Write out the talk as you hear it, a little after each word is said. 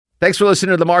Thanks for listening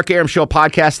to the Mark Arum Show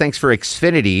podcast. Thanks for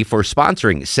Xfinity for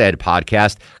sponsoring said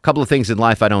podcast. A couple of things in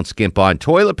life I don't skimp on.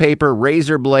 Toilet paper,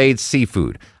 razor blades,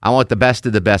 seafood. I want the best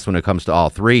of the best when it comes to all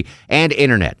three. And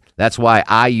internet. That's why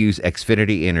I use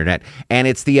Xfinity Internet. And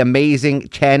it's the amazing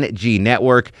 10G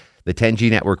network. The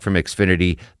 10G network from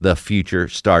Xfinity. The future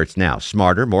starts now.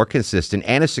 Smarter, more consistent,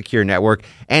 and a secure network.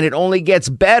 And it only gets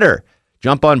better.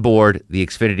 Jump on board the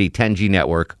Xfinity 10G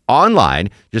network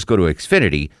online. Just go to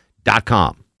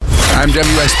Xfinity.com. I'm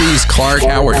WSB's Clark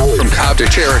Howard from Cobb to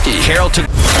Cherokee. Carroll to.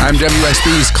 I'm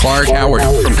WSB's Clark Howard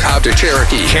from Cobb to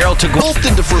Cherokee. Carroll to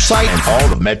Fulton to Forsyth. And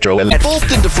all of Metro Atlanta.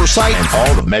 Fulton to Forsyth. And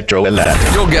all of Metro Atlanta.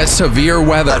 You'll get severe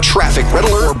weather, a traffic red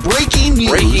alert, or breaking news.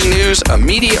 Breaking news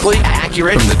immediately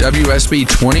accurate from the WSB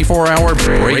 24-hour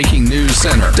Breaking News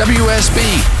Center. WSB.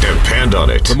 Depend on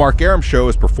it. The Mark Arum Show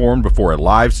is performed before a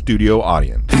live studio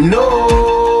audience. No,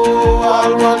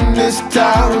 I'll run this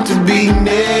town to be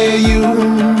near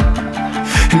you.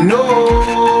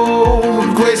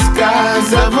 No gray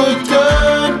skies ever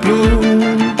turn blue.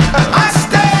 I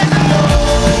stand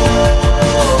alone.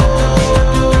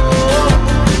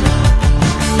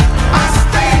 I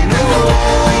stand alone.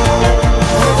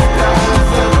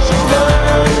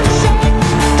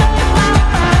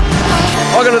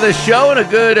 Welcome to the show and a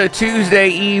good Tuesday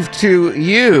Eve to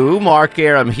you. Mark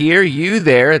Arum here, you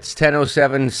there. It's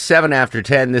 10:07, 7 after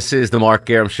 10. This is the Mark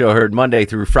Arum Show, heard Monday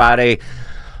through Friday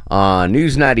on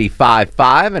News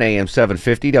 95.5 and AM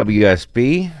 750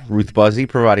 WSB. Ruth Buzzy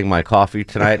providing my coffee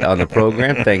tonight on the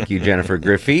program. Thank you, Jennifer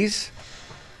Griffiths.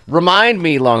 Remind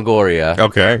me, Longoria.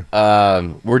 Okay.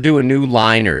 We're doing new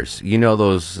liners. You know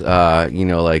those,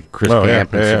 like Chris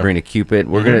Camp and Sabrina Cupid.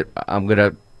 I'm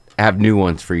gonna have new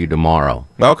ones for you tomorrow.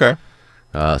 Okay.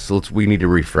 So we need to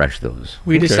refresh those.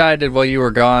 We decided while you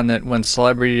were gone that when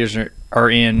celebrities are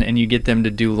in and you get them to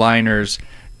do liners,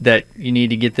 that you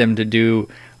need to get them to do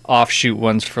offshoot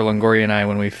ones for Longoria and I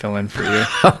when we fill in for you.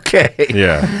 Okay.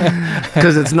 Yeah.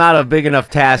 Because it's not a big enough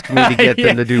task for me to get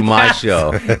them to do my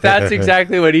show. That's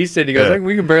exactly what he said. He goes,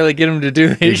 we can barely get them to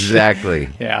do these. Exactly.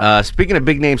 Yeah. Speaking of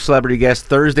big name celebrity guests,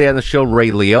 Thursday on the show,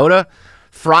 Ray Liotta.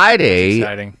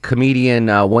 Friday, comedian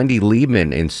Wendy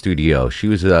Liebman in studio. She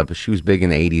was big in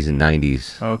the 80s and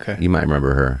 90s. Okay. You might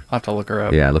remember her. I'll have to look her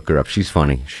up. Yeah, look her up. She's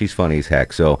funny. She's funny as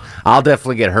heck. So I'll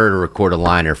definitely get her to record a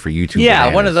liner for you two. Yeah,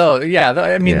 bananas. one of those. Yeah,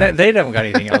 they don't got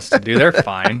anything else to do. They're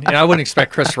fine. I wouldn't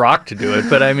expect Chris Rock to do it,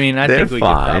 but I think we could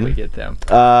probably get them.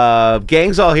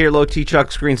 Gang's all here. Low T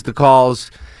Chuck screens the calls.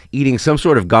 Eating some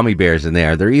sort of gummy bears in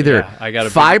there. They're either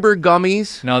fiber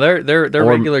gummies. No, they're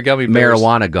regular gummy bears.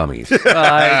 Marijuana gummies.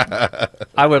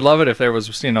 I would love it if there was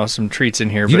some treats in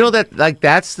here. You know that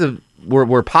that's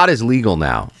where pot is legal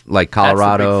now, like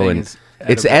Colorado, and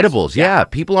it's edibles. Yeah,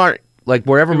 people aren't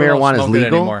wherever marijuana is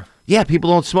legal. Yeah, people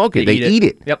don't smoke it. They eat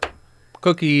it. Yep,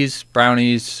 cookies,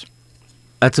 brownies.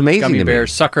 That's amazing Gummy to me.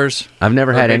 bears, suckers. I've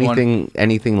never had anything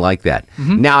like that.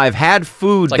 Mm-hmm. Now, I've had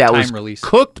food that was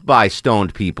cooked by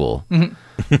stoned people,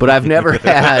 but I've never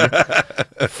had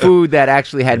food that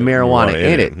actually had marijuana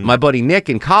in it. My buddy Nick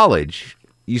in college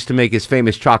used to make his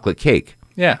famous chocolate cake.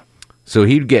 Yeah. So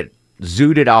he'd get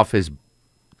zooted off his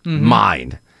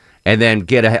mind and then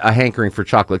get a hankering for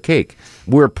chocolate cake.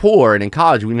 We're poor, and in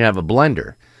college, we didn't have a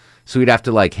blender. So we'd have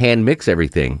to hand mix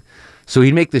everything. So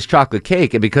he'd make this chocolate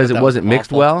cake, and because it wasn't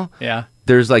mixed well,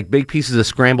 there's big pieces of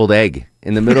scrambled egg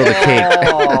in the middle of the cake.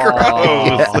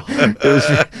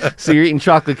 Yeah. So you're eating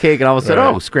chocolate cake, and all of a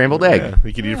sudden, scrambled egg. Yeah.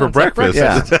 You can eat it for breakfast.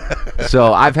 Yeah.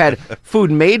 So I've had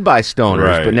food made by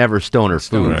stoners, but never stoner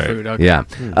food. Okay. Yeah.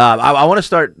 I want to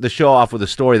start the show off with a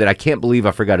story that I can't believe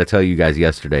I forgot to tell you guys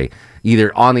yesterday,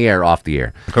 either on the air or off the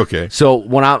air. Okay. So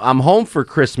when I'm home for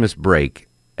Christmas break,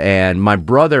 and my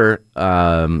brother,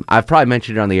 I've probably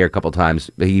mentioned it on the air a couple times,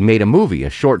 he made a movie, a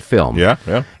short film.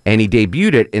 Yeah. And he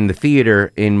debuted it in the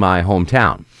theater in my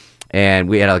hometown. And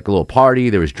we had a little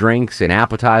party. There was drinks and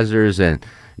appetizers and,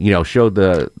 showed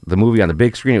the movie on the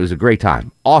big screen. It was a great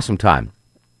time. Awesome time.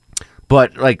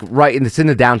 But, it's in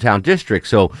the downtown district.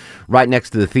 So right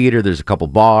next to the theater, there's a couple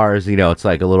bars. It's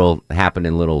like a little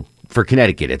happening little... For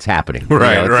Connecticut, it's happening.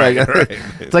 Right.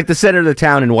 It's like the center of the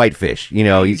town in Whitefish.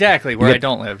 Exactly, where I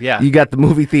don't live, yeah. You got the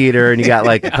movie theater, and you got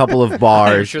a couple of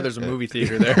bars. I'm sure there's a movie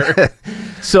theater there.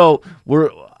 So we're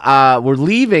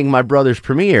leaving my brother's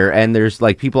premiere, and there's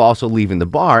people also leaving the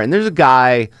bar, and there's a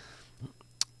guy,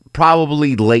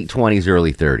 probably late 20s,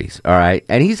 early 30s, all right?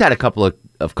 And he's had a couple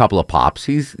of pops.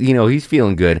 He's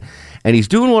feeling good, and he's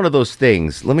doing one of those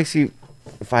things. Let me see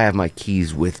if I have my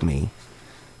keys with me.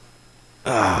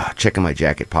 Checking my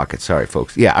jacket pocket. Sorry,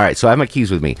 folks. Yeah, all right. So I have my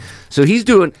keys with me. So he's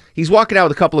walking out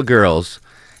with a couple of girls,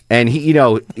 And he, you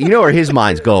know where his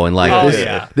mind's going. Like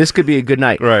this could be a good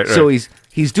night. Right. So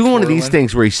he's doing one of these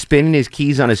things where he's spinning his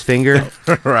keys on his finger.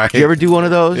 Right. You ever do one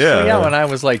of those? Yeah. When I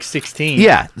was like 16.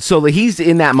 Yeah. So he's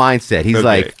in that mindset. He's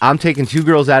like, I'm taking 2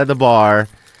 girls out of the bar,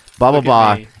 blah, blah,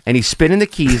 blah. And he's spinning the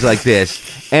keys like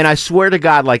this. And I swear to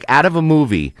God, like out of a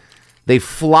movie, they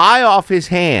fly off his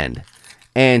hand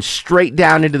and straight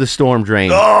down into the storm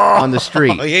drain on the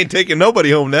street. He ain't taking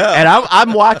nobody home now. And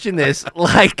I'm watching this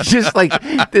like,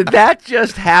 did that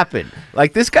just happen?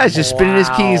 Like this guy's just spinning his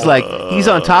keys like he's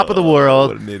on top of the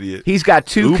world. What an idiot. He's got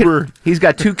two Uber. He's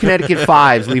got 2 Connecticut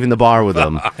 5s leaving the bar with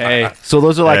him. Hey. So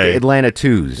those are like Hey. Atlanta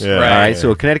 2s. Yeah. All right.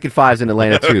 So a Connecticut 5's and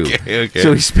Atlanta 2. Okay.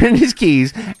 So he's spinning his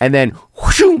keys and then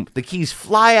whoosh, the keys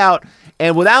fly out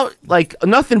and without like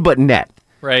nothing but net.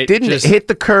 Right. Didn't Just- hit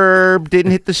the curb,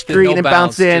 didn't hit the street no and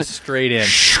bounce in. just straight in.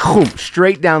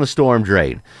 Straight down the storm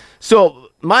drain. So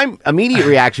my immediate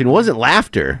reaction wasn't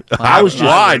laughter. I was just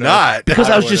Why not?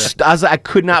 because I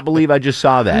could not believe I just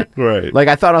saw that. Right. Like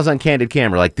I thought I was on candid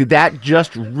camera. Like, did that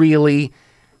just really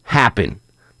happen?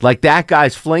 Like that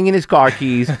guy's flinging his car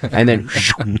keys and then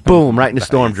boom, right in the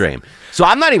storm drain. So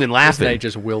I'm not even This laughing. night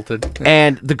just wilted.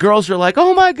 And the girls are like,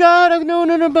 "Oh my God,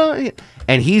 no!"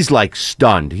 And he's like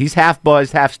stunned. He's half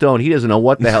buzzed, half stoned. He doesn't know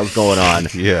what the hell's going on.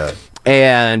 Yeah.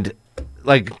 And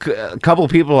like a couple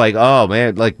of people, are like, "Oh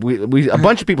man!" Like we a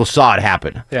bunch of people saw it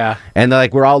happen. Yeah. And they're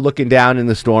like, we're all looking down in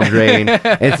the storm drain.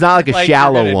 And it's not like a Like you're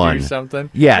shallow gonna one. do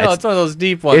something. Yeah, No, it's one of those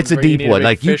deep ones. It's a where you deep need one. big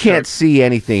Like you fish can't hook. see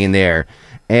anything in there.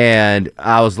 And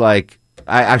I was like,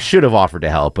 I should have offered to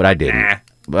help, but I didn't.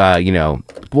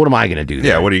 What am I going to do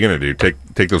there? Yeah, what are you going to do?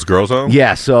 Take those girls home?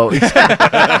 Yeah, so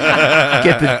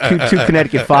get the two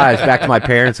Connecticut 5s back to my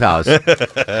parents' house.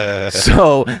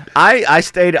 So I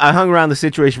hung around the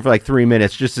situation for like 3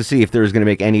 minutes just to see if there was going to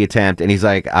make any attempt. And he's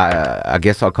like, I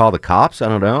guess I'll call the cops. I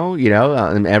don't know,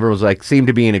 and everyone was like, seemed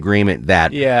to be in agreement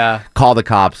that call the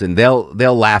cops and they'll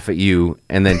laugh at you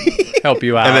and then help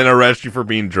you out. And then arrest you for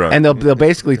being drunk. and they'll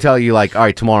basically tell you like, all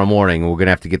right, tomorrow morning we're going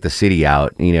to have to get the city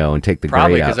out, and take the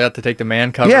Probably grade out. because I have to take the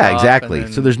man cover Yeah, off, exactly. and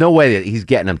then- So there's no way that he's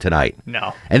getting them tonight.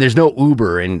 No. And there's no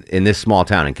Uber in this small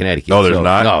town in Connecticut. Oh, there's So-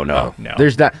 not? No. No.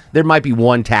 There's not. There might be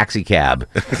one taxi cab,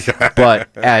 but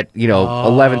at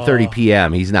 11:30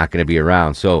 p.m. he's not going to be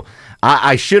around. So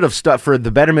I should have stuck for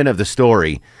the betterment of the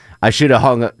story. I should have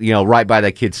hung right by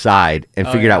that kid's side and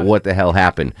figured out what the hell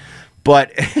happened.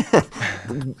 But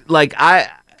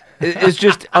it's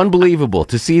just unbelievable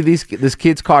to see this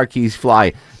kid's car keys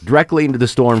fly directly into the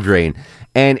storm drain.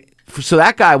 And so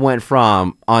that guy went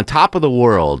from on top of the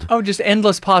world. Oh, just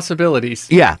endless possibilities.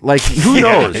 Yeah, like who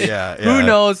knows? Yeah. Who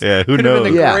knows? Yeah, who Could have knows?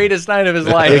 been the Yeah. greatest night of his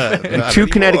life. 2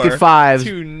 Connecticut 5s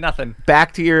To nothing.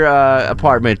 back to your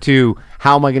apartment to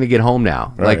how am I going to get home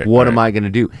now? Like, Right, what am right. I going to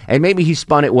do? And maybe he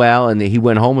spun it well and he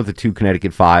went home with the 2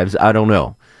 Connecticut 5s. I don't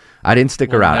know. I didn't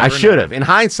stick around. I never should know. have. In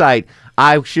hindsight,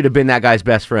 I should have been that guy's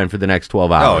best friend for the next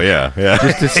 12 hours. Oh, yeah.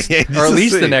 Just to Or at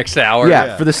least the next hour.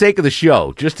 Yeah, for the sake of the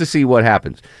show, just to see what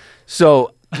happens.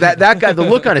 So that guy, the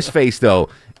look on his face, though,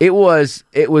 it was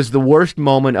the worst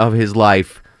moment of his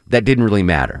life that didn't really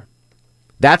matter.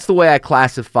 That's the way I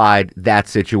classified that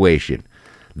situation.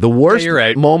 The worst you're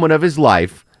right. moment of his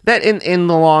life that in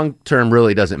the long term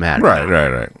really doesn't matter.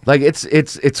 Right. Like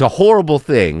it's a horrible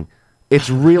thing. It's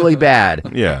really bad.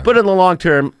 Yeah. But in the long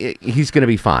term, he's going to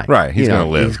be fine. Right, he's gonna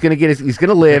live. He's going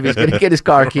to live. He's going to get his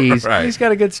car keys. Right. He's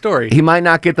got a good story. He might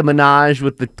not get the Menage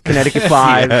with the Connecticut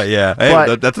 5s. Yeah. Hey,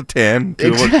 But that's a 10.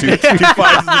 Two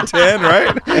 5s is a 10,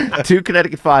 right? 2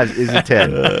 Connecticut 5s is a 10.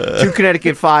 2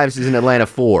 Connecticut 5s is an Atlanta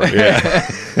 4. Yeah.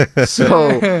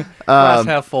 So, Glass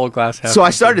half full, glass half so I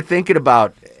empty. started thinking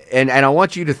about, and I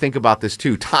want you to think about this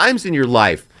too, times in your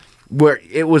life where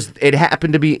it was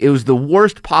the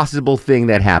worst possible thing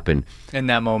that happened in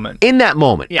that moment. in that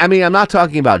moment. I mean, I'm not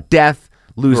talking about death,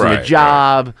 losing a Right,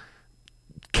 job,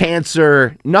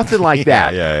 cancer, nothing like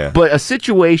that. Yeah. But a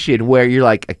situation where you're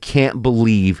like, I can't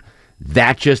believe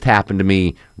that just happened to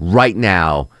me right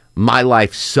now. My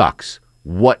life sucks.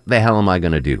 What the hell am I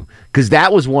going to do? Because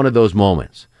that was one of those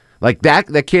moments. Like that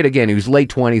kid, again, he was late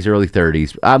 20s, early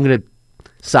 30s. I'm going to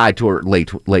side toward late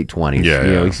 20s.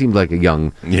 Yeah. He seemed like a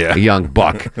young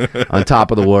buck on top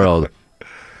of the world.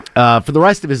 For the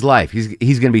rest of his life, he's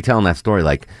going to be telling that story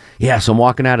like, yeah, so I'm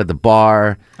walking out of the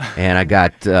bar and I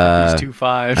got These 2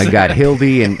 5s. I got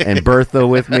Hildy and Bertha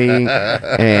with me,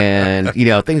 and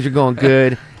things are going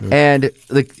good, and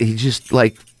like he just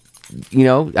like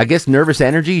I guess nervous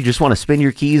energy. You just want to spin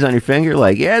your keys on your finger,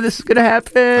 like, yeah, this is gonna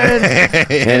happen, and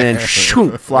then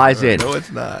shoot, flies in. No,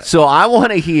 it's not. So I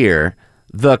want to hear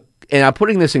and I'm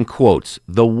putting this in quotes,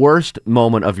 the worst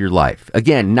moment of your life.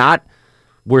 Again, not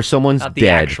where someone's Not the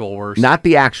dead. actual worst. Not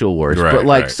the actual worst, Right, but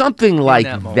like right. something like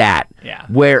that moment. that. Yeah.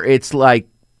 Where it's like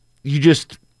you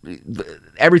just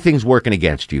everything's working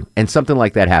against you, and something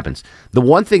like that happens. The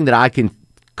one thing that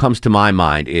comes to my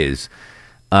mind is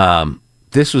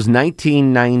this was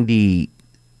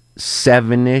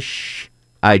 1997-ish.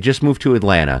 I just moved to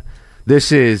Atlanta.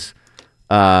 This is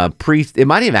it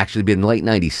might have actually been late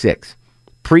 96.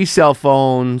 Pre-cell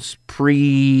phones,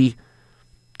 pre-text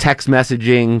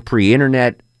messaging,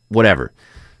 pre-internet, whatever.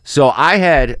 So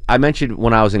I mentioned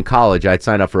when I was in college, I'd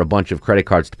signed up for a bunch of credit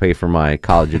cards to pay for my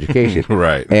college education.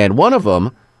 Right. And one of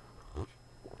them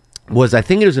was, I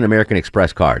think it was an American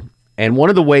Express card. And one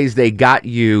of the ways they got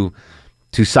you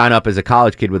to sign up as a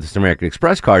college kid with this American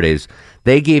Express card is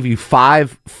they gave you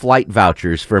 5 flight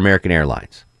vouchers for American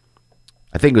Airlines.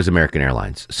 I think it was American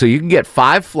Airlines. So you can get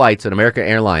 5 flights on American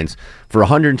Airlines for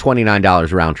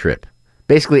 $129 round trip.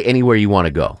 Basically anywhere you want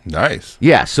to go. Nice.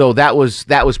 Yeah, so that was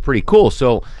pretty cool.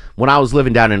 So when I was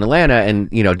living down in Atlanta and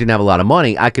didn't have a lot of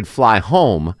money, I could fly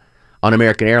home on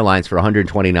American Airlines for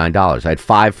 $129. I had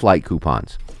 5 flight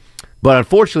coupons. But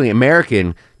unfortunately,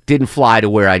 American didn't fly to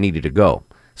where I needed to go.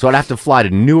 So I'd have to fly to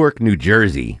Newark, New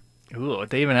Jersey. Ooh,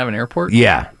 they even have an airport?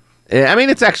 Yeah. I mean,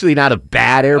 it's actually not a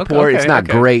bad airport. It's not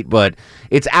great, but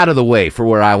it's out of the way for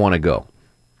where I want to go.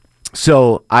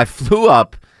 So I flew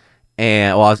up,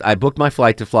 and I booked my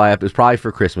flight to fly up. It was probably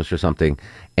for Christmas or something.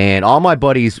 And all my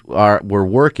buddies were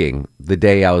working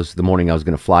the morning I was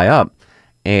going to fly up.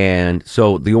 And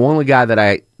so the only guy that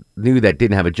I knew that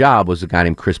didn't have a job was a guy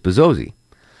named Chris Bezzosi.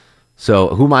 So,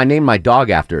 whom I named my dog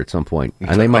after at some point.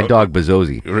 I named my dog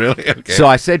Bezzosi. Really? Okay. So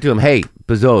I said to him, hey,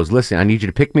 Bezos, listen, I need you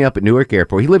to pick me up at Newark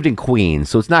Airport. He lived in Queens,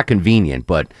 so it's not convenient,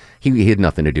 but he had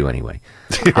nothing to do anyway.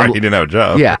 Right, he didn't have a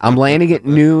job. Yeah, I'm landing at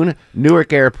noon,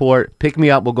 Newark Airport. Pick me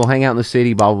up. We'll go hang out in the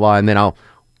city, blah, blah, blah, and then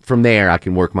from there, I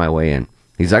can work my way in.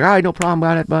 He's like, all right, no problem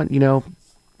about it, but,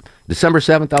 December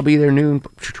 7th, I'll be there noon.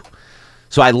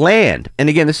 So I land, and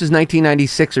again, this is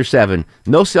 1996 or 7.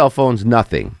 No cell phones,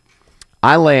 nothing.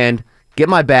 I land, get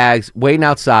my bags, waiting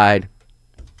outside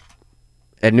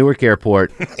at Newark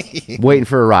Airport, waiting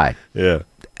for a ride. Yeah.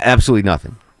 Absolutely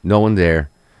nothing. No one there.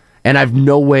 And I have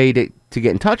no way to get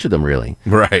in touch with him, really.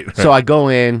 Right. So I go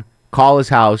in, call his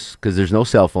house, because there's no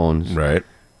cell phones. Right.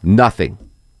 Nothing.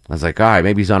 I was like, all right,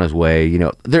 maybe he's on his way.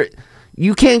 You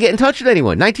can't get in touch with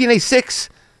anyone. 1986,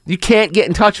 you can't get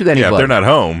in touch with anybody. Yeah, if they're not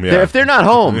home. Yeah. If they're not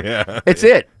home, it's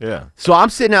it. Yeah. So I'm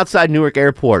sitting outside Newark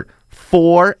Airport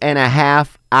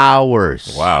 4.5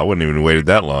 hours. Wow, I wouldn't even waited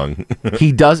that long.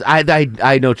 He does. I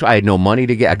had no money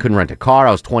to get. I couldn't rent a car.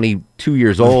 I was 22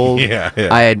 years old. Yeah.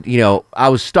 I had, I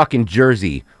was stuck in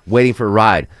Jersey waiting for a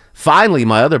ride. Finally,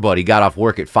 my other buddy got off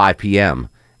work at 5 p.m.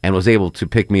 and was able to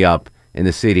pick me up in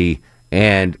the city.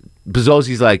 And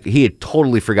Bezzosi's like, he had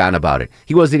totally forgotten about it.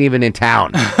 He wasn't even in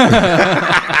town.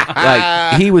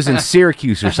 Like, he was in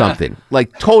Syracuse or something.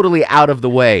 Like, totally out of the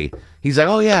way. He's like,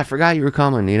 oh, yeah, I forgot you were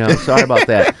coming. Sorry about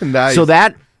that. Nice. So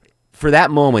for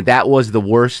that moment, that was the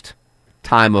worst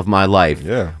time of my life.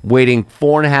 Yeah. Waiting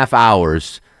 4.5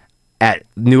 hours at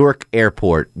Newark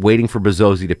Airport, waiting for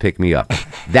Bezzosi to pick me up.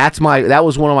 That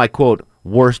was one of my, quote,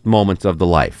 worst moments of the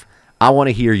life. I want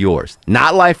to hear yours.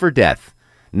 Not life or death.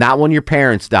 Not when your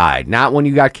parents died. Not when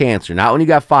you got cancer. Not when you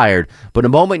got fired. But a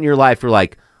moment in your life where,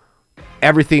 like,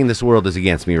 everything in this world is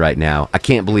against me right now. I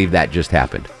can't believe that just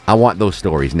happened. I want those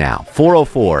stories now.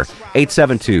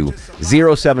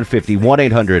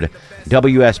 404-872-0750,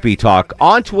 1-800-WSB Talk.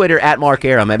 On Twitter, at Mark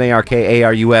Arum,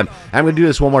 M-A-R-K-A-R-U-M. I'm going to do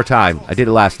this one more time. I did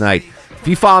it last night. If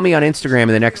you follow me on Instagram in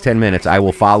the next 10 minutes, I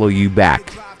will follow you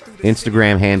back.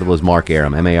 Instagram handle is Mark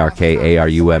Arum,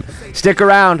 M-A-R-K-A-R-U-M. Stick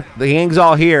around. The gang's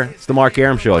all here. It's the Mark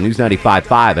Arum Show on News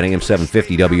 95.5 and AM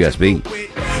 750 WSB.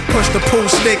 Push the pool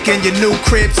stick in your new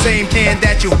crib, same hand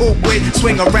that you hoop with.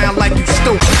 Swing around like you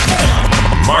stupid.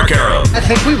 Mark Arum. I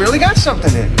think we really got something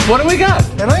here. What do we got?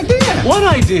 An idea. What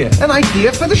idea? An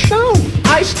idea for the show.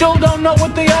 I still don't know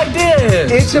what the idea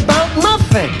is. It's about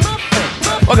nothing.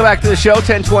 Welcome back to the show.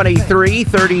 1023,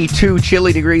 32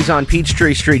 chilly degrees on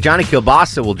Peachtree Street. Johnny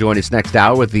Kilbasa will join us next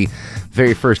hour with the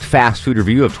very first fast food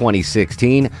review of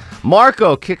 2016.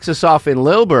 Marco kicks us off in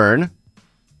Lilburn.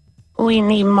 We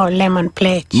need more lemon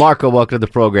plates. Marco, welcome to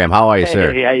the program. How are you,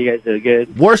 sir? Hey, how you guys doing?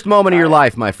 Good. Worst moment of your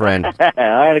life, my friend. All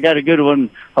right, I got a good one.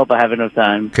 Hope I have enough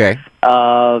time. Okay.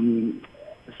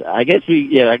 I guess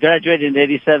I graduated in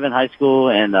 '87 high school,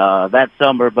 and that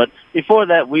summer. But before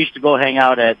that, we used to go hang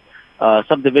out at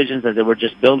subdivisions that they were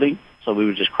just building. So we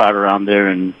would just crowd around there,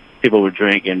 and people would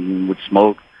drink and would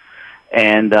smoke.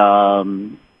 And there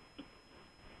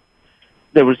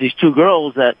was these two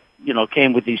girls that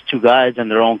came with these two guys in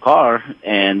their own car,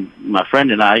 and my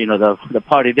friend and I, the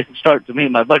party didn't start till me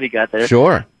and my buddy got there.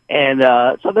 Sure. And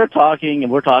so they're talking,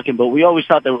 and we're talking, but we always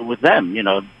thought they were with them,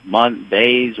 months,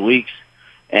 days, weeks.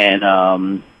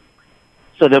 And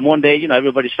so then one day,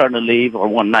 everybody's starting to leave, or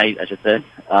one night, I should say.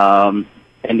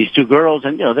 And these two girls,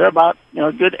 and, they're about,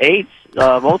 good 8,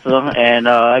 both of them. And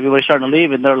everybody's starting to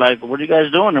leave, and they're like, what are you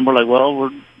guys doing? And we're like, well,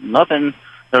 we're nothing.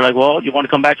 They're like, well, you want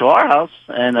to come back to our house?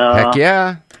 And heck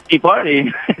yeah. Keep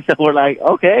partying. So we're like,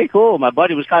 okay, cool. My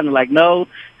buddy was kind of like, no,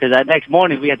 because that next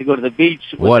morning we had to go to the beach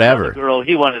with whatever girl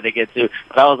he wanted to get to.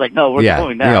 But I was like, no, we're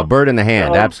going now. Bird in the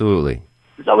hand, absolutely.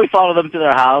 So we followed them to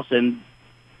their house, and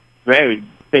very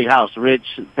big house, rich.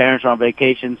 Parents are on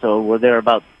vacation, so we're there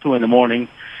about 2 a.m,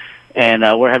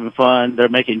 and we're having fun. They're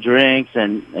making drinks,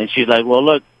 and she's like, well,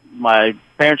 look, my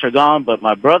parents are gone, but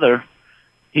my brother,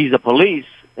 he's the police,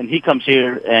 and he comes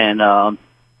here and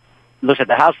looks at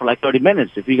the house for like 30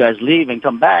 minutes. If you guys leave and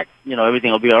come back, everything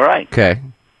will be all right. Okay.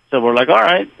 So we're like, all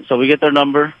right. So we get their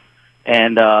number,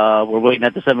 and we're waiting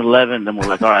at the 7-Eleven, and we're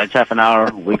like, all right, it's half an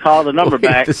hour. We call the number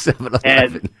back,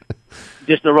 and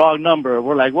just the wrong number.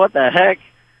 We're like, what the heck?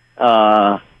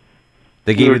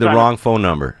 They gave you the wrong phone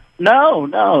number.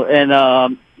 No.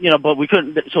 And, but we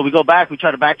couldn't. So we go back. We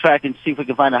try to backtrack and see if we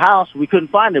can find the house. We couldn't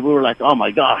find it. We were like, oh, my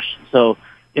gosh. So,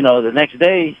 the next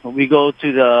day we go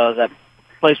to that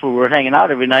place where we're hanging out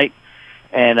every night,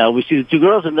 and we see the two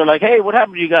girls, and they're like, hey, what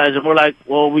happened to you guys? And we're like,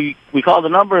 well, we called the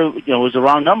number, it was the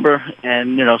wrong number,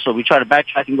 and, so we try to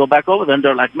backtrack and go back over there, and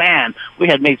they're like, man, we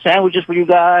had made sandwiches for you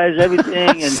guys,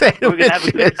 everything, and we're going to have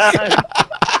a good time.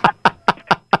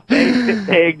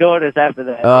 They ignored us after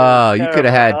that. Oh, you could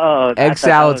have had egg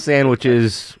salad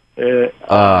sandwiches.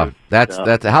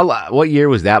 That's how. What year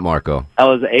was that, Marco? I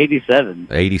was 87.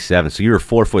 87. So you were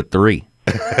 4'3".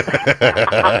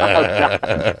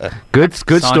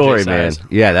 Good story, man.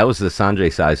 Yeah, that was the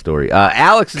Sanjay size story.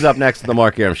 Alex is up next to the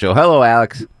Mark Arum Show. Hello,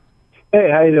 Alex. Hey,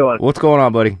 how you doing? What's going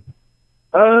on, buddy?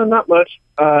 Not much.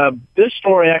 This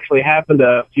story actually happened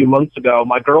a few months ago.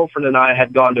 My girlfriend and I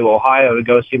had gone to Ohio to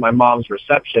go see my mom's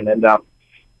reception, and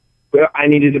I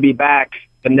needed to be back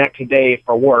the next day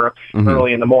for work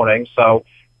early in the morning. So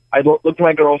I looked at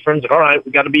my girlfriend and said, all right,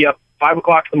 we got to be up 5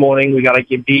 o'clock in the morning. We got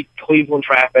to beat Cleveland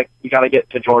traffic. We got to get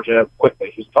to Georgia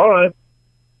quickly. She said, all right.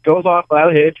 Goes off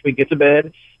without a hitch. We get to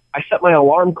bed. I set my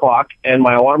alarm clock, and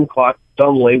my alarm clock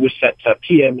dumbly was set to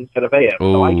PM instead of AM.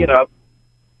 Ooh. So I get up.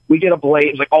 We get up late.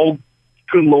 It's like, oh,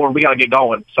 good Lord, we got to get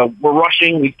going. So we're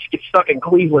rushing. We get stuck in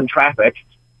Cleveland traffic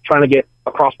trying to get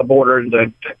across the border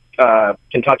into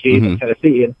Kentucky and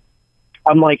Tennessee. And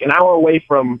I'm like an hour away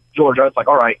from Georgia. It's like,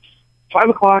 all right, 5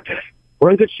 o'clock.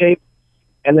 We're in good shape.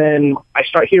 And then I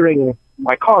start hearing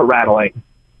my car rattling.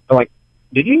 I'm like,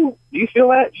 did you feel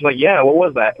that? She's like, yeah, what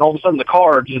was that? And all of a sudden the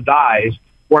car just dies.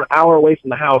 We're an hour away from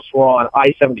the house. We're on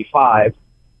I-75.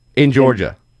 In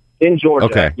Georgia? In Georgia,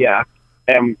 okay. Yeah.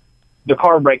 And the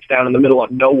car breaks down in the middle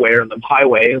of nowhere in the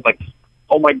highway. It's like,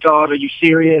 oh, my God, are you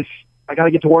serious? I got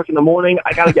to get to work in the morning.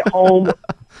 I got to get home.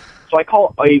 So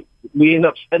we end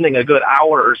up spending a good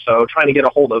hour or so trying to get a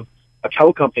hold of a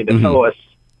tow company to tow us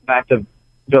back to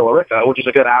Villarica, which is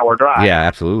a good hour drive. Yeah,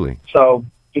 absolutely. So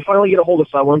you finally get a hold of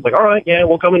someone. It's like, all right, yeah,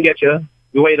 we'll come and get you.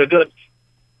 We wait a good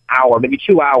hour, maybe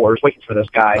 2 hours waiting for this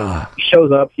guy. He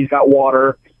shows up. He's got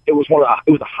water. It was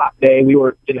a hot day. We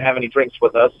didn't have any drinks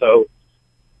with us, so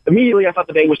immediately I thought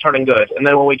the day was turning good. And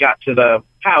then when we got to the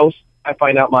house, I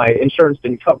find out my insurance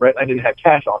didn't cover it. I didn't have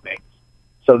cash on me.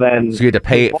 So you had to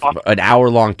pay an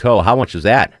hour-long tow. How much was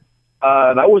that?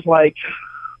 That was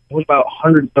about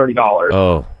 $130.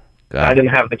 Oh, God. I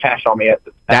didn't have the cash on me at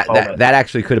that moment. That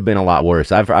actually could have been a lot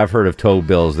worse. I've heard of tow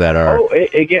bills that are... Oh,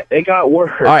 it got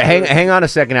worse. All right, hang on a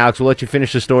second, Alex. We'll let you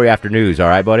finish the story after news. All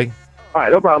right, buddy? All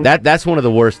right, no problem. That's one of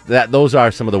the worst. Those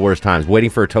are some of the worst times. Waiting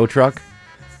for a tow truck,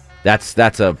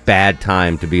 that's a bad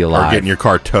time to be alive. Or getting your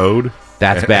car towed.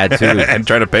 That's bad, too. And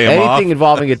trying to pay them off. Anything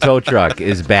involving a tow truck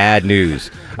is bad news.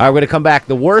 All right, we're going to come back.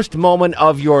 The worst moment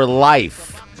of your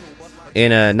life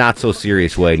in a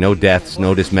not-so-serious way. No deaths,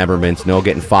 no dismemberments, no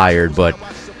getting fired, but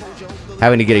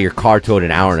having to get your car towed an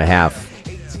hour and a half.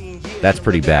 That's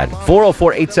pretty bad.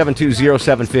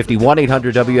 404-872-0750,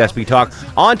 1-800-WSB-TALK.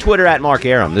 On Twitter at Mark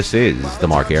Arum. This is The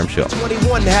Mark Arum Show.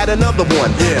 21 had another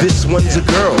one. This one's a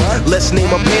girl. Let's name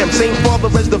her Pam. Same father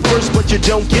as the first, but you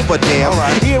don't give a damn.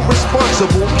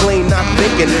 Irresponsible, plain not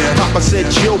thinking. Papa said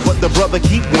chill, but the brother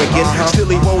keep winking. Still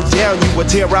he won't down you or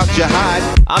tear out your hide.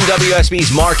 I'm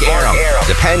WSB's Mark Arum.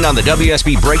 Depend on the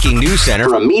WSB Breaking News Center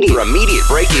for immediate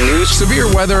breaking news, severe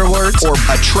weather alerts, or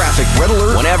a traffic red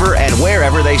alert whenever and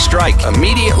wherever they strike.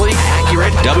 Immediately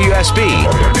accurate WSB.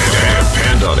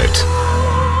 Depend on it.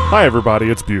 Hi, everybody.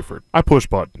 It's Buford. I push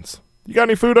buttons. You got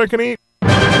any food I can eat?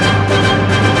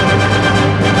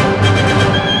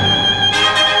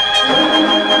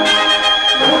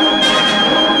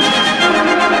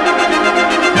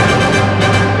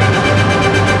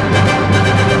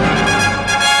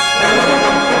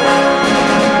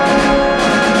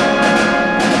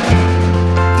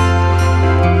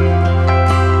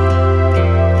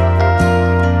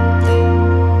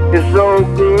 It's so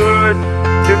good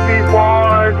to be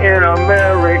born in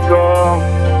America,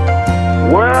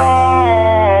 where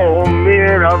all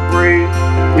men are free.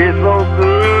 It's so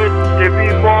good to be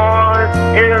born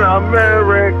in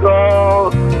America,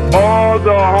 all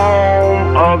the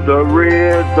home of the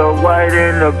red, the white,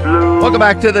 and the blue. Welcome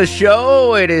back to the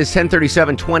show. It is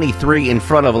 10:37:23 in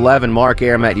front of 11. Mark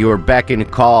Arum at your beck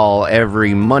and call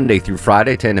every Monday through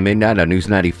Friday, 10 to midnight on News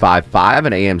 95.5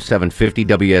 and AM 750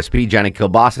 WSP. Johnny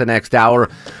Kilbasa next hour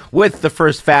with the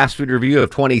first fast food review of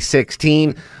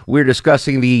 2016. We're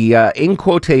discussing the, in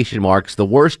quotation marks, the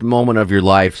worst moment of your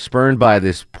life, spurned by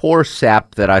this poor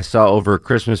sap that I saw over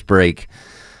Christmas break.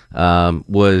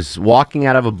 Was walking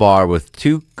out of a bar with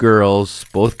two girls,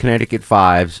 both Connecticut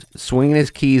fives, swinging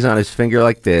his keys on his finger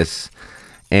like this,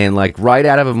 and like right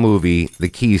out of a movie, the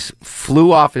keys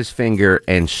flew off his finger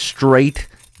and straight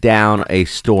down a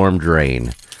storm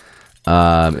drain.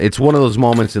 It's one of those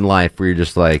moments in life where you're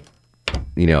just like,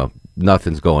 you know,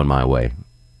 nothing's going my way.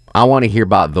 I want to hear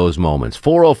about those moments.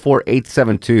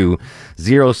 404-872-0750,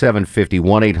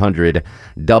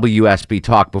 1-800-WSB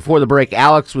Talk. Before the break,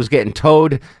 Alex was getting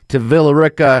towed to Villa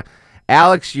Rica.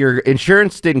 Alex, your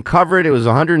insurance didn't cover it. It was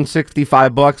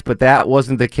 $165, but that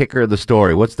wasn't the kicker of the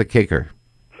story. What's the kicker?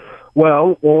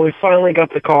 Well, when we finally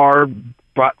got the car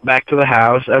brought back to the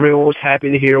house, everyone was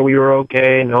happy to hear we were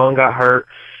okay. No one got hurt.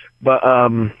 But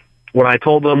when I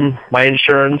told them my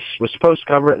insurance was supposed to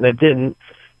cover it and it didn't,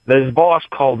 his boss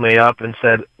called me up and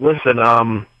said, listen,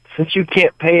 since you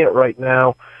can't pay it right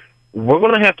now, we're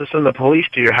going to have to send the police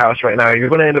to your house right now. You're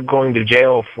going to end up going to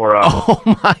jail for... oh,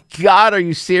 my God. Are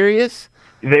you serious?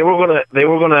 They were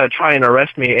gonna try and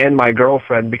arrest me and my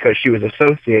girlfriend because she was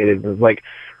associated. It was like,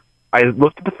 I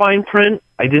looked at the fine print.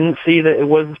 I didn't see that it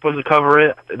wasn't supposed to cover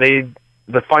it.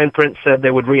 The fine print said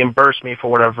they would reimburse me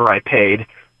for whatever I paid.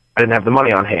 I didn't have the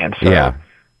money on hand. So. Yeah.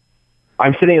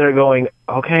 I'm sitting there going,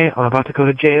 okay, I'm about to go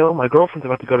to jail. My girlfriend's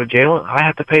about to go to jail. And I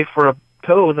have to pay for a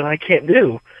tow that I can't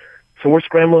do. So we're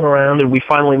scrambling around, and we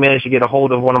finally managed to get a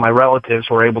hold of one of my relatives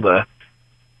who were able to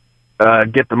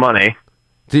get the money.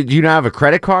 Did you not have a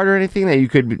credit card or anything that you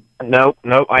could... Nope.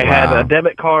 I had a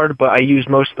debit card, but I used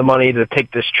most of the money to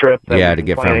take this trip that to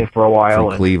get planning for a while.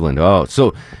 From Cleveland. Oh,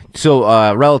 so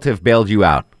a relative bailed you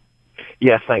out.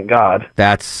 Yes, thank God.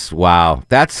 Wow.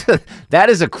 That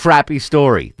is a crappy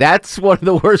story. That's one of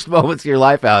the worst moments of your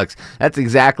life, Alex. That's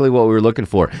exactly what we were looking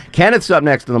for. Kenneth's up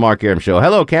next on the Mark Arum Show.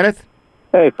 Hello, Kenneth.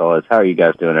 Hey, fellas. How are you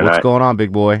guys doing tonight? What's going on,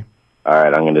 big boy? All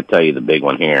right, I'm going to tell you the big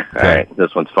one here. Okay. All right,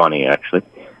 this one's funny, actually.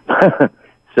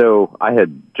 So I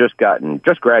had just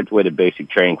graduated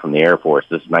basic training from the Air Force.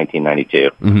 This is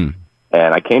 1992. Mm-hmm.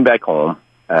 And I came back home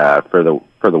for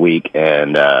the week,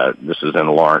 and this is in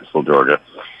Lawrenceville, Georgia.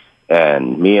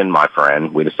 And me and my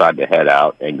friend, we decided to head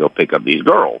out and go pick up these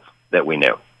girls that we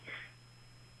knew.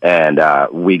 And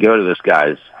we go to this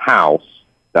guy's house.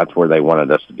 That's where they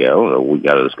wanted us to go. So we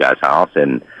go to this guy's house,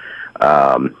 and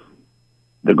one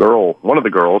of the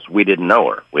girls, we didn't know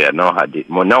her. We had no idea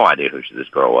who this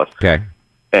girl was. Okay.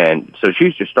 And so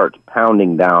she just starts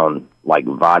pounding down like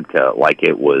vodka, like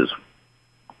it was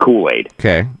Kool-Aid.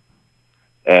 Okay.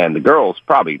 And the girl's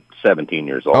probably 17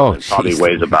 years old. Oh, and probably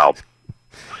weighs about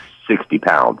 60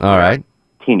 pounds. All right.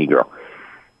 Teeny girl.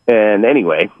 And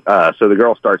anyway, so the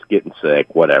girl starts getting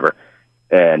sick, whatever.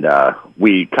 And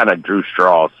we kind of drew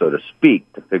straws, so to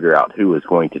speak, to figure out who was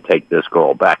going to take this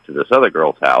girl back to this other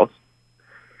girl's house.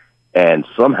 And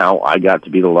somehow I got to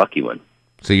be the lucky one.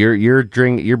 So you're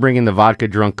bringing the vodka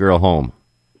drunk girl home.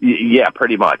 Yeah,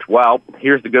 pretty much. Well,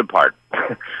 here's the good part.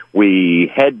 We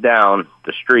head down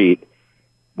the street.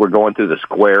 We're going through the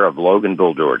square of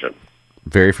Loganville, Georgia.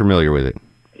 Very familiar with it.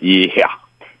 Yeah.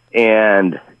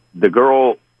 And the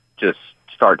girl just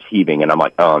starts heaving, and I'm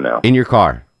like, oh, no. In your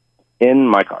car? In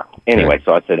my car. Anyway, okay.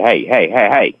 So I said,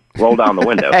 hey, roll down the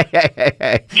window.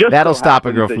 hey. That'll stop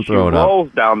a girl from throwing up. She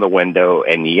rolls down the window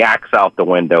and yaks out the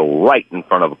window right in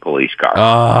front of a police car.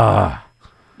 Ah.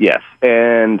 Yes.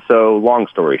 And so, long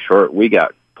story short, we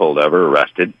got pulled over,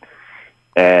 arrested.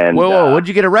 And whoa, what'd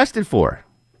you get arrested for?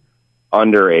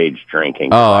 Underage drinking.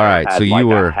 Oh, all right. So you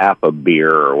were a half a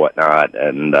beer or whatnot,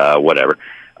 and whatever.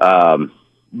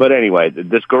 But anyway,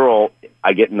 this girl,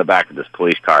 I get in the back of this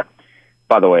police car.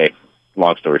 By the way,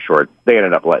 long story short, they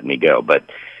ended up letting me go. But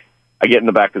I get in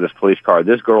the back of this police car.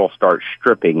 This girl starts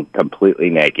stripping completely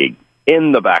naked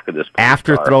in the back of this police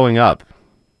After car. throwing up.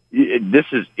 This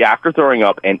is after throwing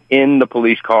up, and in the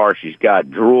police car, she's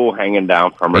got drool hanging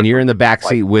down from her. And you're in the back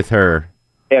seat with her.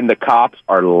 And the cops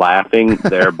are laughing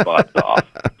their butts off.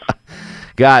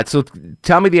 God, so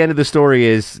tell me the end of the story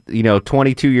is,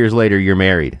 22 years later, you're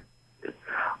married.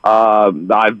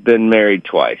 I've been married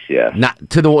twice, yes. Not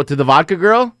to the vodka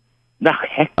girl? No.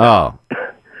 Oh.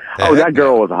 Oh, that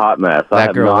girl was a hot mess.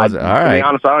 That girl was, all right. To be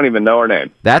honest, I don't even know her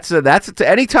name. That's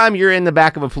anytime you're in the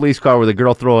back of a police car with a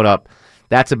girl throwing up,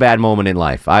 that's a bad moment in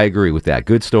life. I agree with that.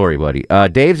 Good story, buddy.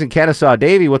 Dave's in Kennesaw.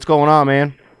 Davey, what's going on,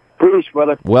 man? Bruce,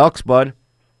 brother. Welks, bud.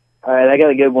 All right, I got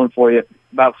a good one for you.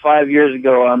 About 5 years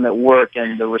ago, I'm at work,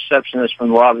 and the receptionist from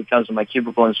the lobby comes to my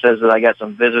cubicle and says that I got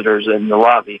some visitors in the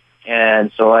lobby.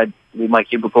 And so I leave my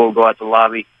cubicle, go out to the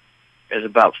lobby. There's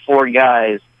about 4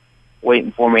 guys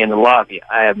waiting for me in the lobby.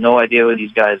 I have no idea who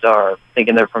these guys are,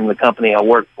 thinking they're from the company I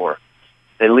work for.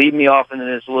 They lead me off into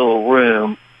this little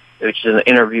room, which is an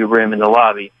interview room in the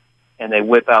lobby, and they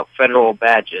whip out federal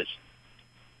badges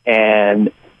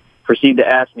and proceed to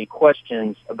ask me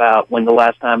questions about when the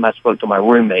last time I spoke to my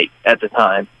roommate at the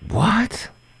time. What?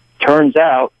 Turns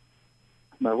out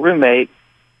my roommate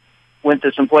went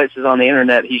to some places on the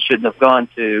internet he shouldn't have gone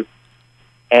to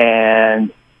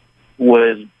and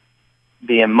was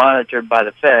being monitored by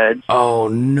the feds. Oh,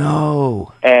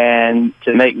 no. And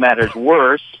to make matters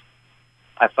worse,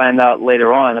 I find out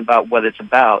later on about what it's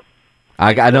about.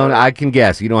 I can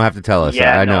guess. You don't have to tell us.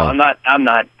 Yeah, I know. I'm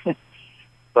not.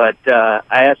 But I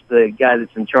asked the guy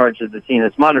that's in charge of the team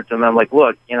that's monitoring him, I'm like,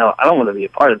 look, I don't want to be a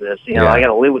part of this. I got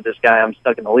to live with this guy. I'm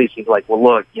stuck in the lease. He's like, well,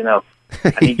 look, I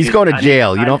need He's going to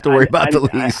jail. You don't have to worry about the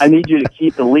lease. I need you to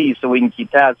keep the lease so we can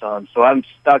keep tabs on him. So I'm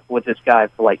stuck with this guy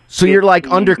for So you're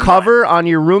undercover on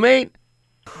your roommate?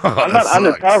 I'm not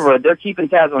undercover. They're keeping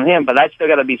tabs on him, but I still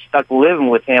got to be stuck living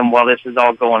with him while this is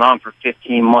all going on for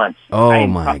 15 months. Oh,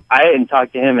 I hadn't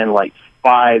talked to him in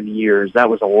 5 years. That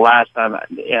was the last time.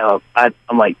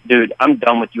 I'm like, dude, I'm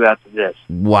done with you after this.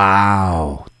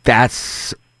 Wow,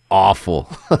 that's awful.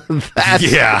 That's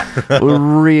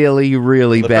really,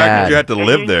 really bad. You have to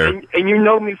live there, and you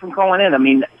know me from calling in. I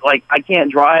mean, I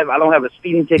can't drive. I don't have a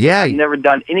speeding ticket. Yeah. I've never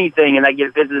done anything, and I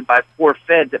get visited by 4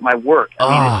 feds at my work.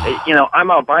 I mean,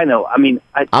 I'm albino. I mean,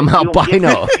 I'm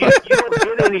albino. You don't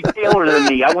get any paler than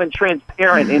me. I went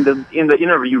transparent in the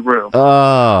interview room.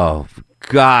 Oh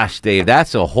gosh, Dave,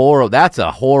 that's a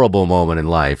horrible moment in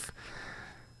life.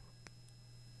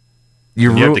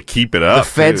 You have to keep it up.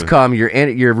 The feds come.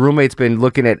 Your roommate's been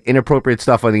looking at inappropriate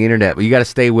stuff on the internet, but you got to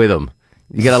stay with him.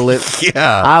 You got to live.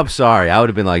 Yeah. I'm sorry. I would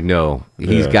have been like, no,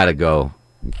 he's got to go.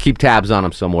 Keep tabs on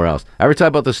him somewhere else. I ever tell you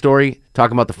about the story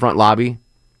talking about the front lobby?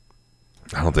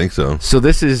 I don't think so. So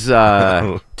this is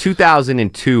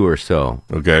 2002 or so.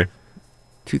 Okay.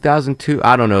 2002.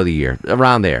 I don't know the year.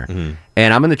 Around there. Mm-hmm.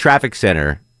 And I'm in the traffic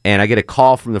center, and I get a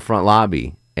call from the front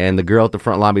lobby, and the girl at the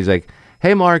front lobby is like,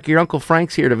 hey, Mark, your Uncle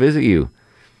Frank's here to visit you.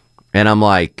 And I'm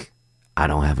like, I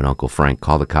don't have an Uncle Frank.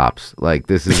 Call the cops.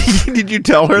 This is... Did you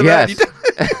tell her that?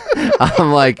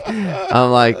 I'm like,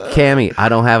 Cammie, I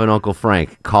don't have an Uncle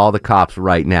Frank. Call the cops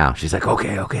right now. She's like,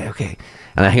 okay.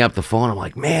 And I hang up the phone. I'm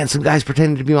like, man, some guy's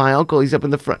pretending to be my uncle. He's up in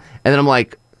the front. And then I'm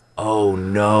like, oh,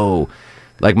 no.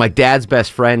 My dad's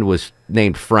best friend was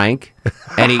named Frank,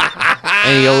 and he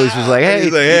always was like,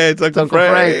 hey, it's Uncle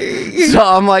Frank. So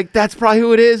I'm like, that's probably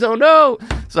who it is. Oh, no.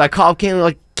 So I call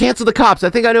Cammie, cancel the cops. I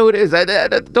think I know who it is.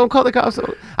 Don't call the cops.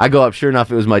 I go up. Sure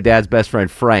enough, it was my dad's best friend,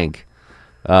 Frank.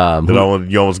 You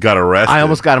almost got arrested. I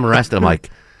almost got him arrested. I'm like,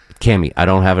 Cammie, I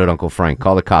don't have an Uncle Frank.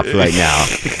 Call the cops right now.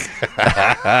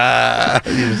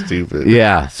 You're stupid.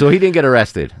 Yeah, so he didn't get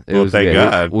arrested. Thank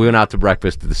God. We went out to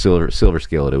breakfast at the Silver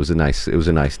Skillet. It was a nice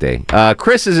day.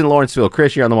 Chris is in Lawrenceville.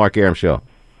 Chris, you're on the Mark Arum Show.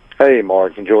 Hey,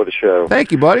 Mark. Enjoy the show.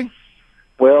 Thank you, buddy.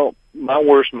 Well, my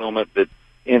worst moment that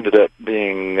ended up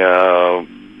being no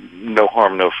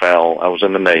harm, no foul. I was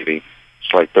in the Navy.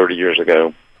 It's 30 years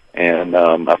ago, and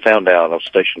I found out I was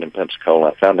stationed in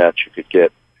Pensacola. I found out you could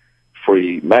get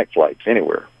free MAC flights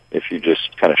anywhere if you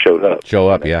just kind of showed up.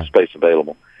 Yeah. Space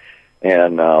available.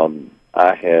 And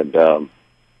I had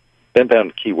been down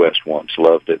to Key West once,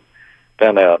 loved it.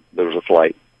 Found out there was a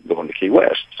flight going to Key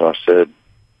West. So I said,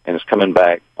 and it's coming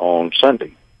back on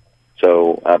Sunday.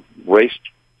 So I raced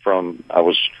I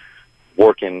was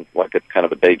working like a kind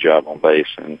of a day job on base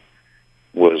and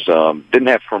was didn't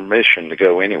have permission to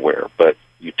go anywhere, but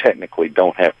you technically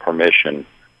don't have permission.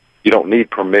 You don't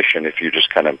need permission if you just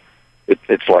kind of,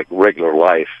 it's like regular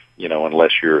life,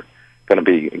 unless you're going to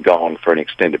be gone for an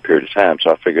extended period of time.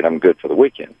 So I figured I'm good for the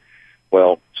weekend.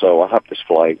 Well, so I hop this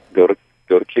flight, go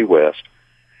to Key West,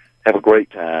 have a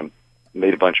great time,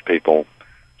 meet a bunch of people.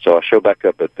 So I show back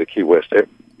up at the Key West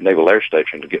Naval Air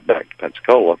Station to get back to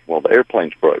Pensacola. Well, the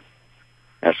airplane's broke.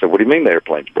 And I said, what do you mean the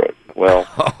airplane's broke? Well,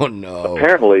 oh, no.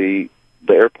 Apparently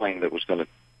the airplane that was going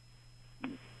to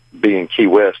be in Key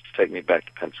West to take me back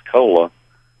to Pensacola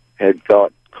had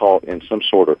got caught in some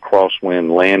sort of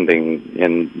crosswind landing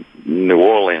in New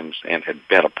Orleans and had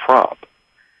been a prop.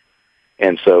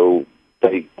 And so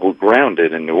they were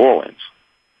grounded in New Orleans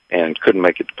and couldn't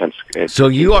make it to Pensacola. So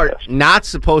you are not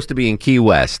supposed to be in Key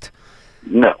West.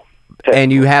 No.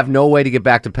 And you have no way to get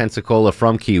back to Pensacola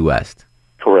from Key West.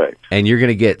 Correct. And you're going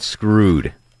to get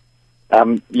screwed.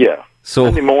 Yeah. So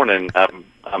Sunday morning,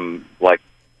 I'm like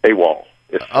AWOL.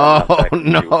 Oh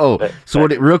no! So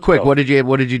real quick, what did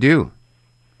you do?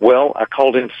 Well, I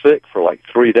called in sick for like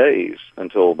 3 days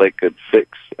until they could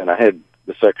fix, and I had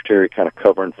the secretary kind of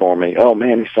covering for me. Oh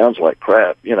man, he sounds like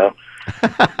crap, you know.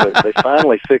 But they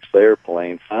finally fixed the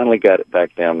airplane. Finally got it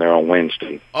back down there on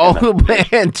Wednesday. Oh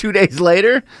man, 2 days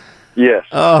later. Yes.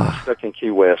 Oh. Stuck in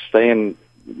Key West, staying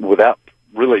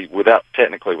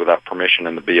technically without permission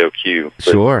in the BOQ. But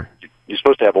sure. You're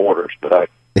supposed to have orders, but I.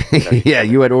 Yeah,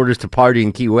 you had orders to party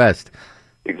in Key West.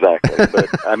 Exactly, but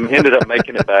I ended up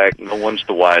making it back. No one's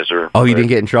the wiser. Oh, you didn't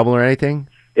get in trouble or anything?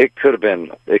 It could have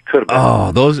been.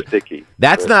 Oh, those sticky.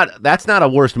 That's not a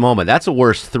worst moment. That's a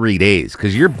worst 3 days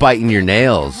because you're biting your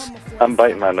nails. I'm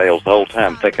biting my nails the whole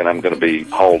time, thinking I'm going to be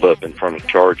hauled up in front of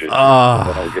charges.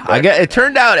 It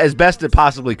turned out as best it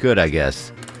possibly could, I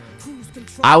guess.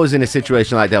 I was in a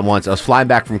situation like that once. I was flying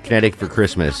back from Connecticut for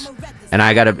Christmas, and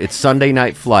it's Sunday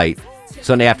night flight,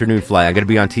 Sunday afternoon flight. I got to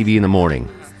be on TV in the morning,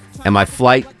 and my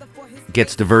flight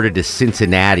gets diverted to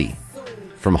Cincinnati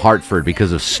from Hartford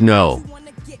because of snow,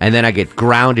 and then I get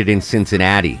grounded in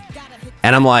Cincinnati,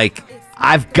 and I'm like,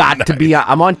 I've got to be.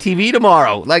 I'm on TV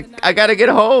tomorrow. Like, I got to get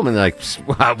home, and they're like,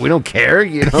 we don't care,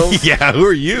 you know. Yeah, who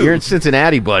are you? You're in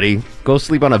Cincinnati, buddy. Go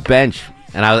sleep on a bench.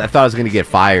 And I thought I was going to get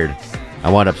fired.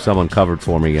 I wound up someone covered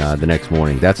for me the next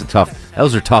morning.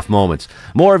 Those are tough moments.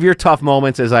 More of your tough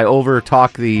moments as I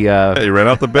over-talk the... Hey, you ran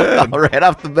off the bed. Ran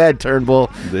off the bed, Turnbull.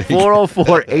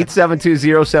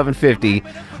 404-872-0750.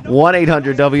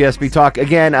 1-800-WSB Talk.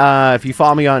 Again, if you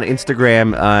follow me on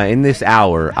Instagram in this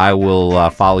hour, I will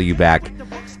follow you back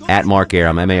at Mark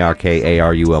Arum,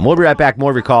 MarkArum. We'll be right back.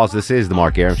 More of your calls. This is The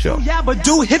Mark Arum Show. Mark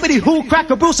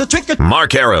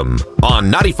Arum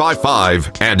on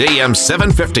 95.5 and AM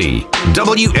 750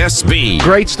 WSB.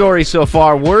 Great story so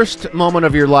far. Worst moment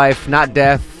of your life, not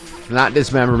death, not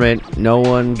dismemberment, no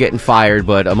one getting fired,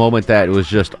 but a moment that was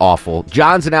just awful.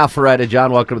 John's in Alpharetta.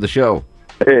 John, welcome to the show.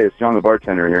 Hey, it's John the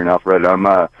bartender here in Alpharetta. I'm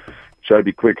trying to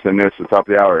be quick because I know it's the top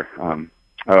of the hour.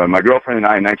 My girlfriend and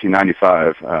I in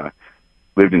 1995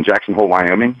 lived in Jackson Hole,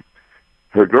 Wyoming.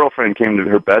 Her girlfriend came to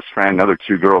her best friend, another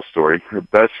two-girl story. Her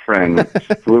best friend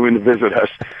flew in to visit us.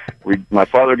 My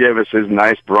father gave us his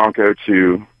nice Bronco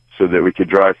 2 so that we could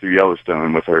drive through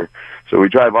Yellowstone with her. So we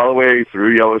drive all the way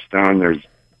through Yellowstone. There's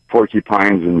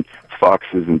porcupines and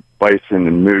foxes and bison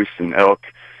and moose and elk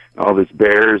and all this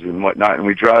bears and whatnot. And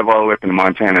we drive all the way up into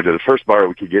Montana to the first bar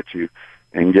we could get to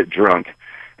and get drunk.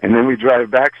 And then we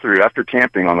drive back through, after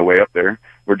camping on the way up there,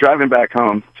 we're driving back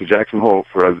home to Jackson Hole.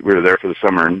 We were there for the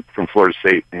summer and from Florida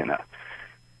State, and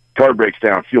car breaks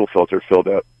down, fuel filter filled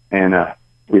up, and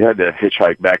we had to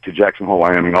hitchhike back to Jackson Hole,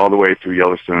 Wyoming, all the way through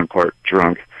Yellowstone Park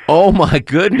drunk. Oh, my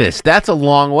goodness. That's a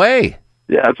long way.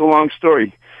 Yeah, it's a long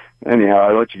story. Anyhow,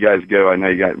 I'll let you guys go. I know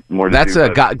you got more to do.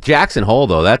 That's Jackson Hole,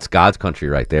 though. That's God's country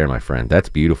right there, my friend. That's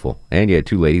beautiful. And you had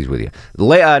two ladies with you.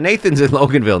 Nathan's in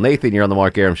Loganville. Nathan, you're on the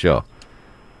Mark Arum Show.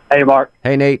 Hey, Mark.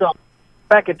 Hey, Nate. So,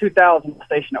 back in 2000,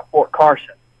 stationed at Fort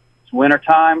Carson. It's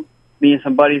wintertime. Me and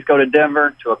some buddies go to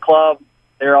Denver to a club,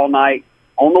 there all night.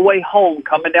 On the way home,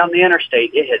 coming down the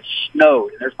interstate, it had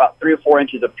snowed. And there's about 3 or 4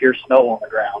 inches of pure snow on the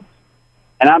ground.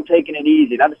 And I'm taking it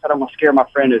easy. And I decided I'm going to scare my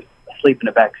friend who's asleep in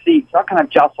the back seat. So I kind of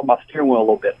jostle my steering wheel a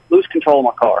little bit, lose control of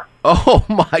my car. Oh,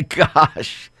 my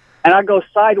gosh. And I go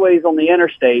sideways on the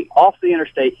interstate, off the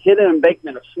interstate, hit an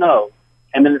embankment of snow.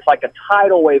 And then it's like a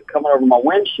tidal wave coming over my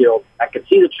windshield. I could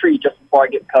see the tree just before I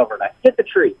get covered. I hit the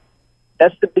tree.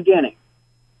 That's the beginning.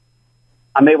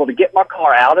 I'm able to get my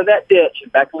car out of that ditch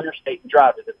and back on the interstate and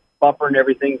drive it. The bumper and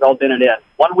everything's all dented in.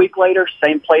 1 week later,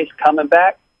 same place, coming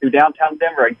back through downtown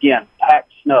Denver again,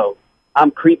 packed snow.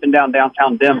 I'm creeping down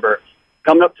downtown Denver.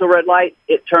 Coming up to a red light,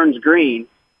 it turns green.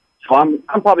 So I'm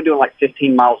probably doing like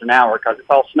 15 miles an hour because it's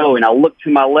all snowy. And I look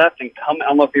to my left and I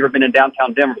don't know if you've ever been in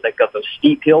downtown Denver, but they've got those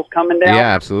steep hills coming down.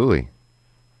 Yeah, absolutely.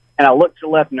 And I look to the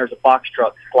left and there's a box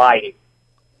truck sliding.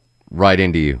 Right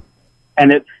into you.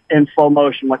 and it's in slow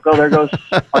motion. Like, oh, there goes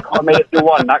my car made it through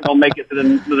one, not going to make it to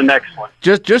the next one.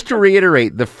 Just to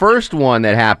reiterate, the first one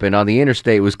that happened on the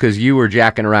interstate was because you were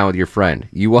jacking around with your friend.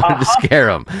 You wanted to scare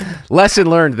him. Lesson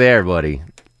learned there, buddy.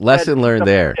 Lesson learned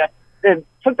there. It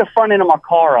took the front end of my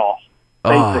car off,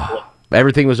 basically.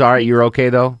 Everything was all right? You were okay,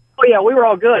 though? Oh, yeah, we were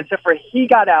all good, except for he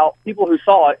got out. People who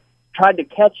saw it tried to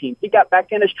catch him. He got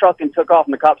back in his truck and took off,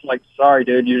 and the cops were like, sorry,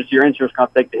 dude, your insurance going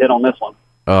to take the hit on this one.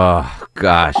 Oh,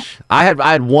 gosh. I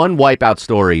had one wipeout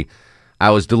story.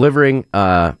 I was delivering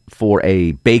for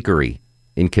a bakery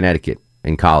in Connecticut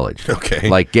in college. Okay.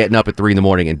 Like getting up at 3 a.m.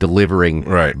 and delivering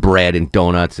bread and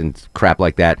donuts and crap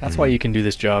like that. That's why you can do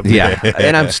this job. Yeah.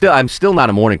 And I'm still not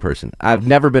a morning person. I've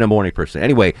never been a morning person.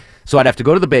 Anyway, so I'd have to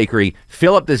go to the bakery,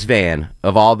 fill up this van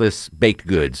of all this baked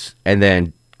goods, and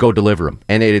then go deliver them.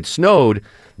 And it had snowed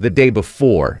the day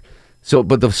before. So,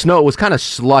 but the snow was kind of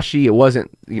slushy. It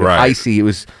wasn't icy. It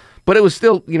was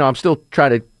still, I'm still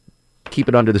trying to keep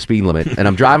it under the speed limit. And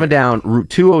I'm driving down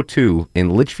Route 202 in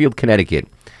Litchfield, Connecticut.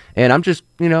 And I'm just,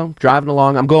 driving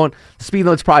along. I'm going, the speed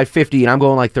limit's probably 50, and I'm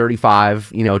going like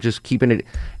 35, just keeping it.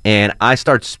 And I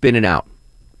start spinning out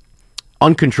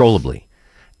uncontrollably.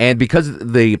 And because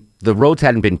the roads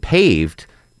hadn't been paved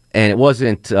and it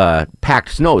wasn't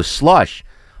packed snow, it was slush,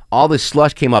 all this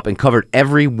slush came up and covered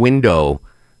every window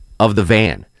of the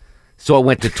van. So it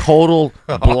went to total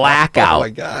blackout. Oh my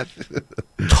gosh.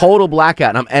 Total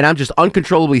blackout. And I'm just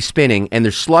uncontrollably spinning, and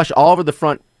there's slush all over the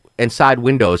front and side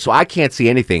windows, so I can't see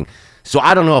anything. So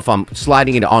I don't know if I'm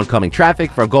sliding into oncoming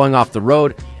traffic, if I'm going off the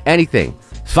road, anything.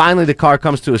 Finally, the car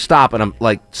comes to a stop, and I'm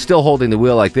like still holding the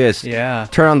wheel like this. Yeah.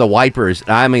 Turn on the wipers.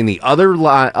 I'm in the other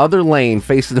lane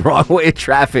facing the wrong way of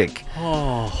traffic.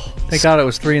 Oh, thank God it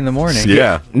was 3 a.m.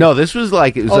 Yeah. No, this was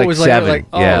like it was 7.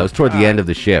 Yeah, it was toward the end of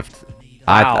the shift.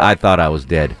 Wow. I thought I was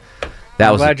dead.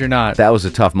 I'm glad you're not. That was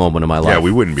a tough moment of my life. Yeah,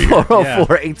 we wouldn't be here.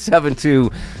 404-872-0750,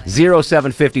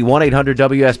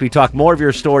 1-800-WSB Talk. More of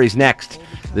your stories next.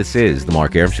 This is The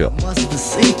Mark Arum Show.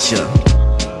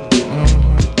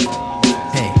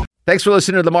 Thanks for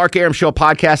listening to the Mark Arum Show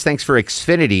podcast. Thanks for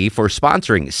Xfinity for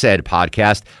sponsoring said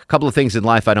podcast. A couple of things in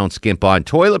life I don't skimp on.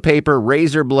 Toilet paper,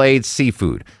 razor blades,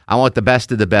 seafood. I want the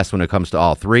best of the best when it comes to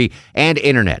all three. And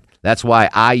internet. That's why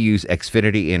I use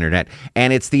Xfinity Internet.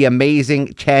 And it's the amazing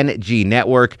 10G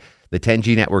network. The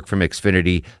 10G network from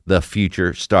Xfinity. The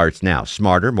future starts now.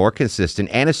 Smarter, more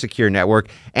consistent, and a secure network.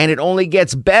 And it only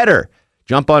gets better.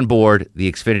 Jump on board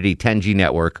the Xfinity 10G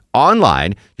network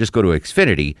online. Just go to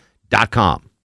Xfinity.com.